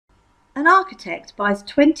An architect buys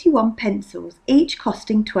 21 pencils, each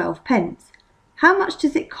costing 12 pence. How much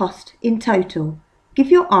does it cost in total?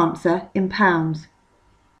 Give your answer in pounds.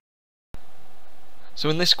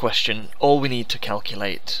 So in this question, all we need to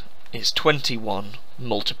calculate is 21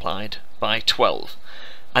 multiplied by 12,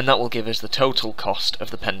 and that will give us the total cost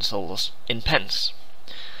of the pencils in pence.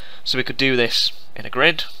 So we could do this in a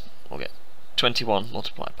grid. We'll get 21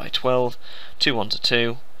 multiplied by 12, 2 1s are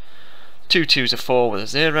 2, 2 2s are 4 with a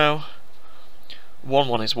 0, 1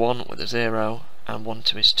 1 is 1 with a 0, and 1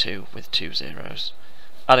 2 is 2 with 2 zeros.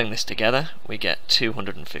 Adding this together, we get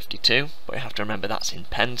 252, but you have to remember that's in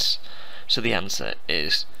pence, so the answer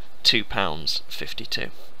is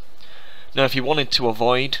 £2.52. Now if you wanted to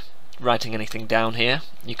avoid writing anything down here,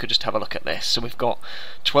 you could just have a look at this. So we've got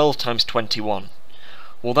 12 times 21.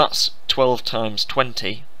 Well, that's 12 times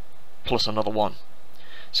 20 plus another 1.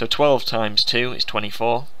 So 12 times 2 is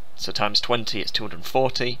 24, so times 20 is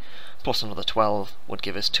 240, plus another 12 would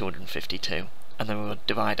give us 252, and then we would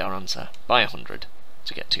divide our answer by 100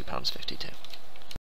 to get £2.52.